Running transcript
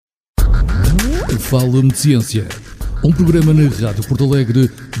Fala-me de Ciência, um programa na Rádio Porto Alegre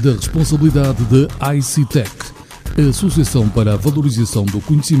da responsabilidade da ICTech, a Associação para a Valorização do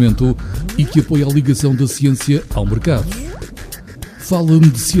Conhecimento e que apoia a ligação da ciência ao mercado. Fala-me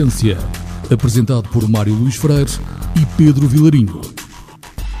de Ciência, apresentado por Mário Luís Freire e Pedro Vilarinho.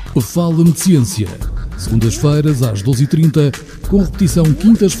 Fala-me de Ciência, segundas-feiras às 12h30, com repetição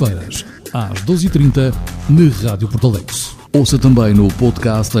quintas-feiras às 12h30 na Rádio Porto Alegre. Ouça também no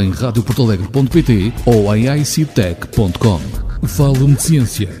podcast em radioportalegre.pt ou em ictech.com. Fala-me de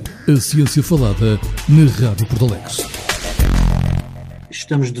Ciência, a ciência falada na Rádio Porto Alegre.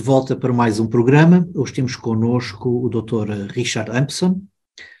 Estamos de volta para mais um programa. Hoje temos connosco o Dr. Richard Hampson.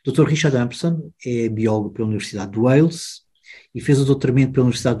 Dr. Richard Hampson é biólogo pela Universidade de Wales e fez o doutoramento pela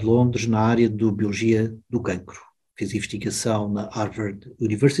Universidade de Londres na área de Biologia do Cancro. Fez investigação na Harvard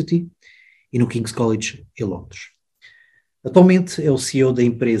University e no King's College em Londres. Atualmente é o CEO da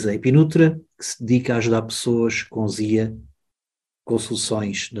empresa Epinutra, que se dedica a ajudar pessoas com ZIA com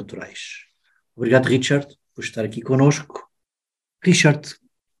soluções naturais. Obrigado, Richard, por estar aqui connosco. Richard,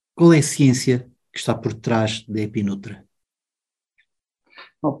 qual é a ciência que está por trás da Epinutra?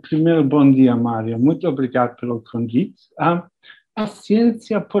 Primeiro, bom dia, Mário. Muito obrigado pelo convite. A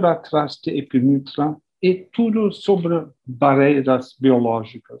ciência por trás da Epinutra é tudo sobre barreiras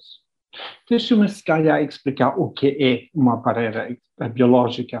biológicas. Deixa-me, se calhar, explicar o que é uma barreira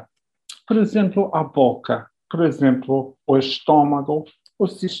biológica. Por exemplo, a boca, por exemplo, o estômago, o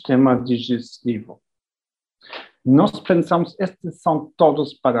sistema digestivo. Nós pensamos que estas são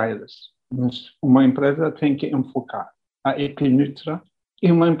todas barreiras, mas uma empresa tem que enfocar. A Epinutra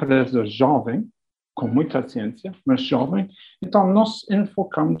é uma empresa jovem, com muita ciência, mas jovem, então nós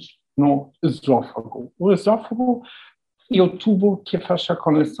enfocamos no esôfago. O esôfago é o tubo que faz a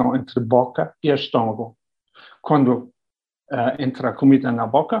conexão entre boca e estômago. Quando entra a comida na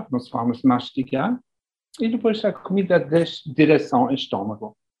boca, nós vamos mastigar, e depois a comida desce direção ao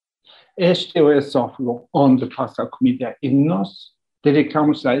estômago. Este é o esôfago, onde passa a comida, e nós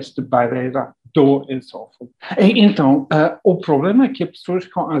dedicamos a esta barreira do esôfago. E, então, o problema que as pessoas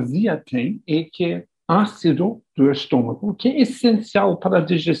com azia têm é que ácido do estômago, que é essencial para a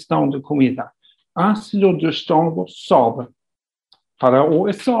digestão da comida, ácido do estômago sobe para o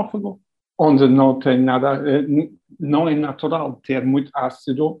esôfago, onde não tem nada, não é natural ter muito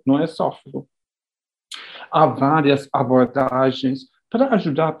ácido no esôfago. Há várias abordagens para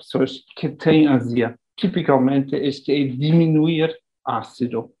ajudar pessoas que têm azia. Tipicamente, este é diminuir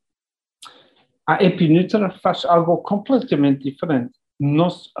ácido. A Epinutra faz algo completamente diferente.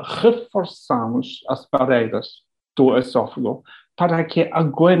 Nós reforçamos as barreiras do esôfago para que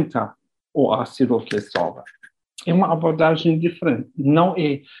aguenta o ácido que sobe. É uma abordagem diferente. Não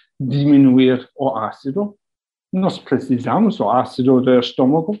é diminuir o ácido. Nós precisamos do ácido do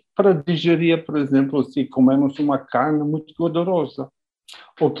estômago para digerir, por exemplo, se comemos uma carne muito gordurosa.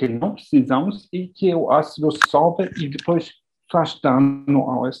 O que não precisamos é que o ácido sobe e depois faz dano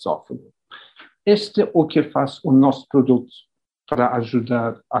ao esôfago. Este é o que faz o nosso produto para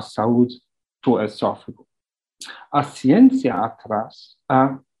ajudar a saúde do esôfago. A ciência atrás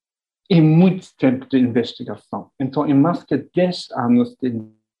é muito tempo de investigação. Então, é mais que 10 anos de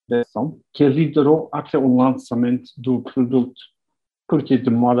investigação que liderou até o lançamento do produto. Porque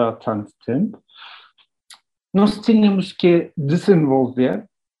demora tanto tempo. Nós tínhamos que desenvolver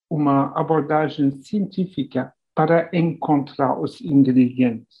uma abordagem científica para encontrar os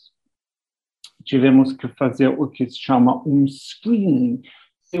ingredientes. Tivemos que fazer o que se chama um screening,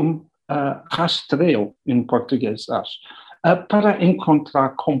 rastreio em português, acho, para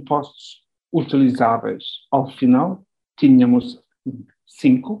encontrar compostos utilizáveis. Ao final, tínhamos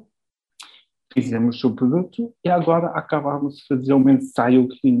 5, fizemos o produto e agora acabamos de fazer um ensaio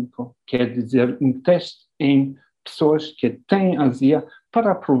clínico, quer dizer, um teste em pessoas que têm azia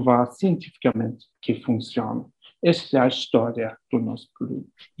para provar cientificamente que funciona. Esta é a história do nosso produto.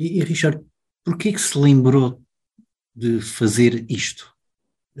 E Richard, por que se lembrou de fazer isto?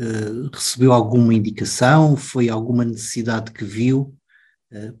 Recebeu alguma indicação? Foi alguma necessidade que viu?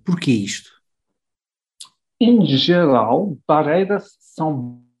 Por que isto? Em geral, barreiras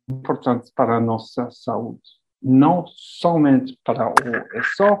são importantes para a nossa saúde. Não somente para o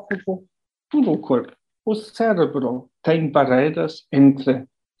esôfago, todo o corpo. O cérebro tem barreiras entre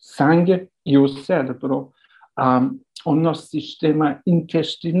sangue e o cérebro, o nosso sistema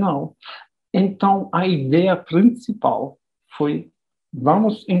intestinal. Então, a ideia principal foi: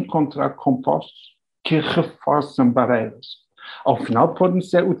 vamos encontrar compostos que reforçam barreiras. Ao final, podem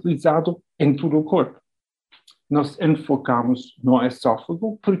ser utilizados em todo o corpo. Nós enfocamos no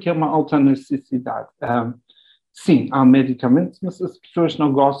esôfago porque é uma alta necessidade. sim, há medicamentos, mas as pessoas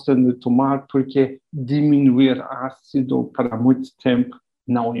não gostam de tomar porque diminuir ácido para muito tempo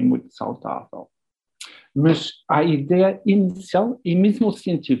não é muito saudável. Mas a ideia inicial, e mesmo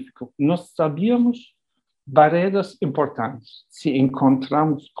científico, nós sabíamos barreiras importantes. Se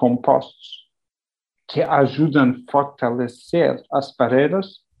encontramos compostos que ajudam a fortalecer as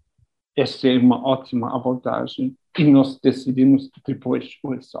barreiras, essa é uma ótima abordagem. E nós decidimos depois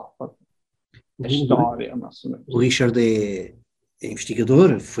usar a história, mais ou menos. O Richard é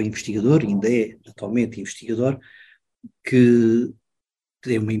investigador, foi investigador, ainda é atualmente investigador, que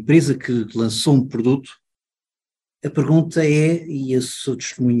tem uma empresa que lançou um produto. A pergunta é, e a sua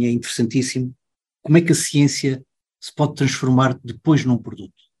testemunha é interessantíssimo, como é que a ciência se pode transformar depois num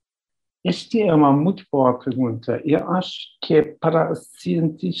produto? Esta é uma muito boa pergunta. Eu acho que é para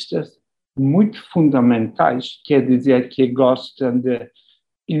cientistas muito fundamentais, quer dizer, que gostam de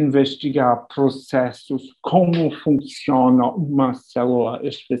investigar processos, como funciona uma célula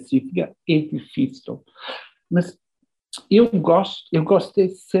específica, é difícil. Mas eu gostei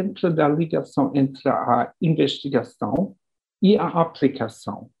sempre da ligação entre a investigação e a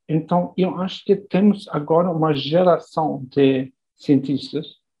aplicação. Então, eu acho que temos agora uma geração de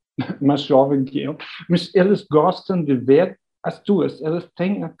cientistas, mais jovem que eu, mas eles gostam de ver as duas. Eles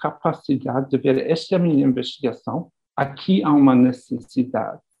têm a capacidade de ver, esta é a minha investigação, aqui há uma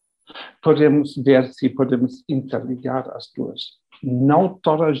necessidade. Podemos ver se podemos interligar as duas. Não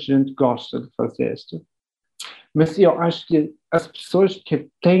toda a gente gosta de fazer isto, mas eu acho que as pessoas que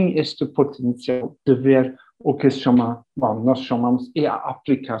têm este potencial de ver o que nós chamamos a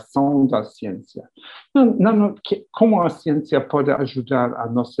aplicação da ciência. Como a ciência pode ajudar a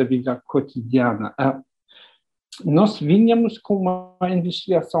nossa vida cotidiana? Nós vínhamos com uma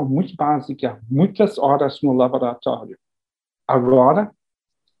investigação muito básica, muitas horas no laboratório. Agora,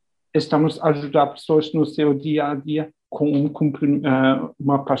 estamos a ajudar pessoas no seu dia a dia com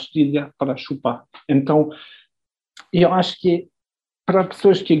uma pastilha para chupar. Então, eu acho que para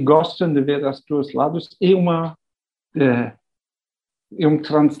pessoas que gostam de ver os dois lados, é um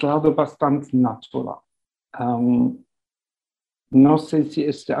translado bastante natural. Não sei se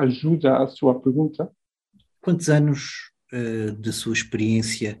isso ajuda a sua pergunta. Quantos anos da sua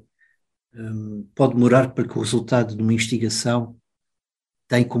experiência pode demorar para que o resultado de uma investigação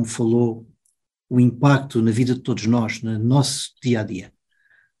tenha, como falou, o impacto na vida de todos nós, no nosso dia-a-dia?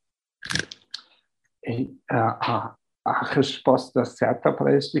 A resposta certa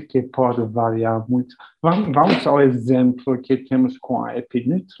para isto é que pode variar muito. Vamos ao exemplo que temos com a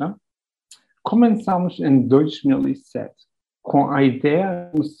Epinitra. Começamos em 2007 com a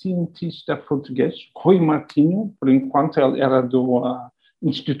ideia do cientista português, Rui Martinho, por enquanto ele era do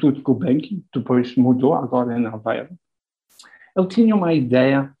Instituto Gulbenkian, depois mudou, agora é na Aveiro. Ele tinha uma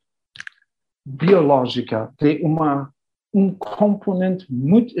ideia biológica de um componente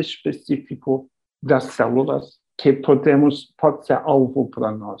muito específico das células que pode ser alvo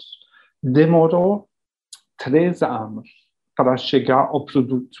para nós. Demorou 3 anos para chegar ao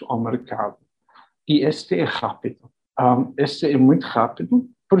produto ao mercado. E este é rápido. Este é muito rápido.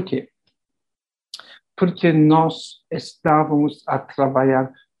 Por quê? Porque nós estávamos a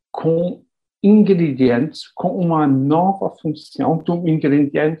trabalhar com ingredientes com uma nova função de um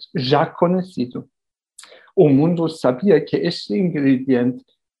ingrediente já conhecido. O mundo sabia que este ingrediente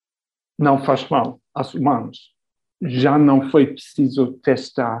não faz mal aos humanos. Já não foi preciso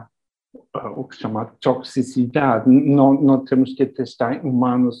testar o que chama toxicidade. Não temos que testar em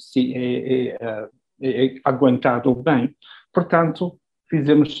humanos se é aguentado bem. Portanto,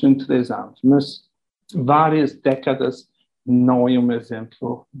 fizemos em 3 anos. Mas várias décadas não é um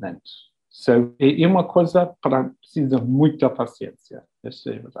exemplo lento. É uma coisa para precisa muita paciência. Isso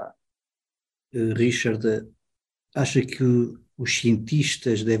é verdade. Richard, acha que os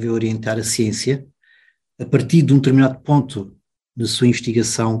cientistas devem orientar a ciência a partir de um determinado ponto na sua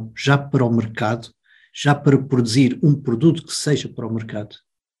investigação já para o mercado, já para produzir um produto que seja para o mercado?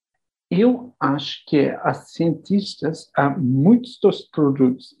 Eu acho que as cientistas, muitos dos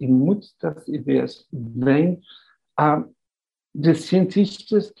produtos e muitas das ideias vêm de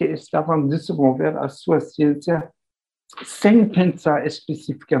cientistas que estavam a desenvolver a sua ciência sem pensar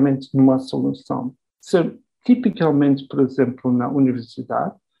especificamente numa solução. Tipicamente, por exemplo, na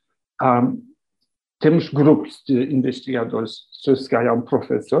universidade, temos grupos de investigadores. Se calhar um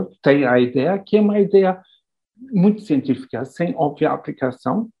professor tem a ideia, que é uma ideia muito científica, sem óbvia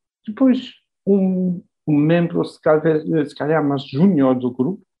aplicação. Depois, um membro, se calhar mais júnior do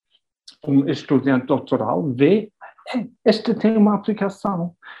grupo, um estudante doutoral, vê, este tem uma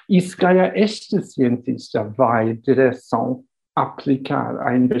aplicação. E se calhar este cientista vai em direção a aplicar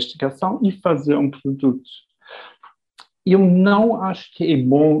a investigação e fazer um produto. eu não acho que é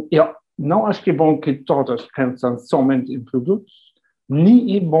bom, que todas pensem somente em produtos,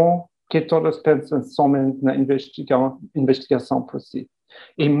 nem é bom que todas pensem somente na investigação por si.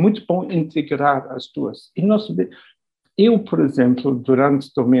 É muito bom integrar as duas. Eu, por exemplo,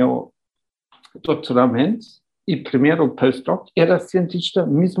 durante o meu doutoramento e primeiro postdoc, era cientista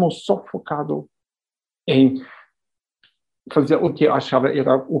mesmo só focado em fazer o que eu achava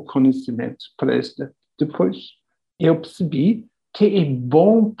era o conhecimento para este. Depois, eu percebi que é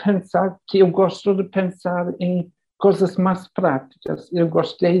bom pensar, que eu gosto de pensar em coisas mais práticas. Eu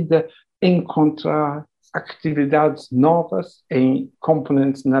gostei de encontrar atividades novas em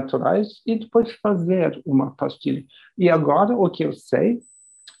componentes naturais e depois fazer uma pastilha. E agora, o que eu sei,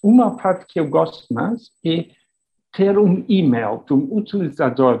 uma parte que eu gosto mais é ter um e-mail de um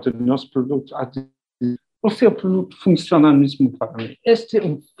utilizador do nosso produto a dizer: o seu produto funciona mesmo para mim. Este é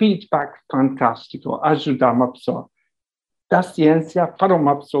um feedback fantástico, ajudar uma pessoa da ciência para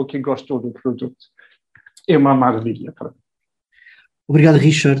uma pessoa que gostou do produto. É uma maravilha para mim. Obrigado,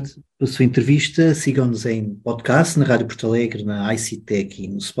 Richard, pela sua entrevista. Sigam-nos em podcast, na Rádio Porto Alegre, na ICTech e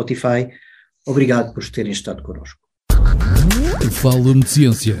no Spotify. Obrigado por terem estado connosco. Fala-me de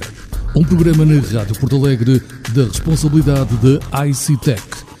Ciência, um programa na Rádio Porto Alegre da responsabilidade da ICTech,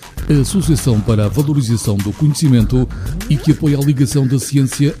 a Associação para a Valorização do Conhecimento e que apoia a ligação da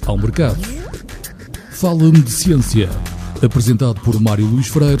ciência ao mercado. Fala-me de Ciência, apresentado por Mário Luís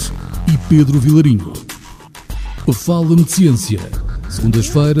Freire e Pedro Vilarinho. Fala-me de Ciência,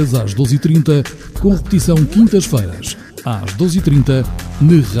 segundas-feiras às 12h30, com repetição quintas-feiras às 12h30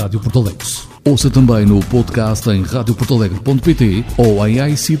 na Rádio Porto Alegre. Ouça também no podcast em radioportalegre.pt ou em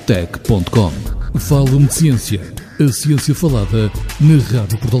ictech.com. Fala-me de Ciência, a ciência falada na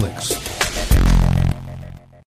Rádio Porto Alegre.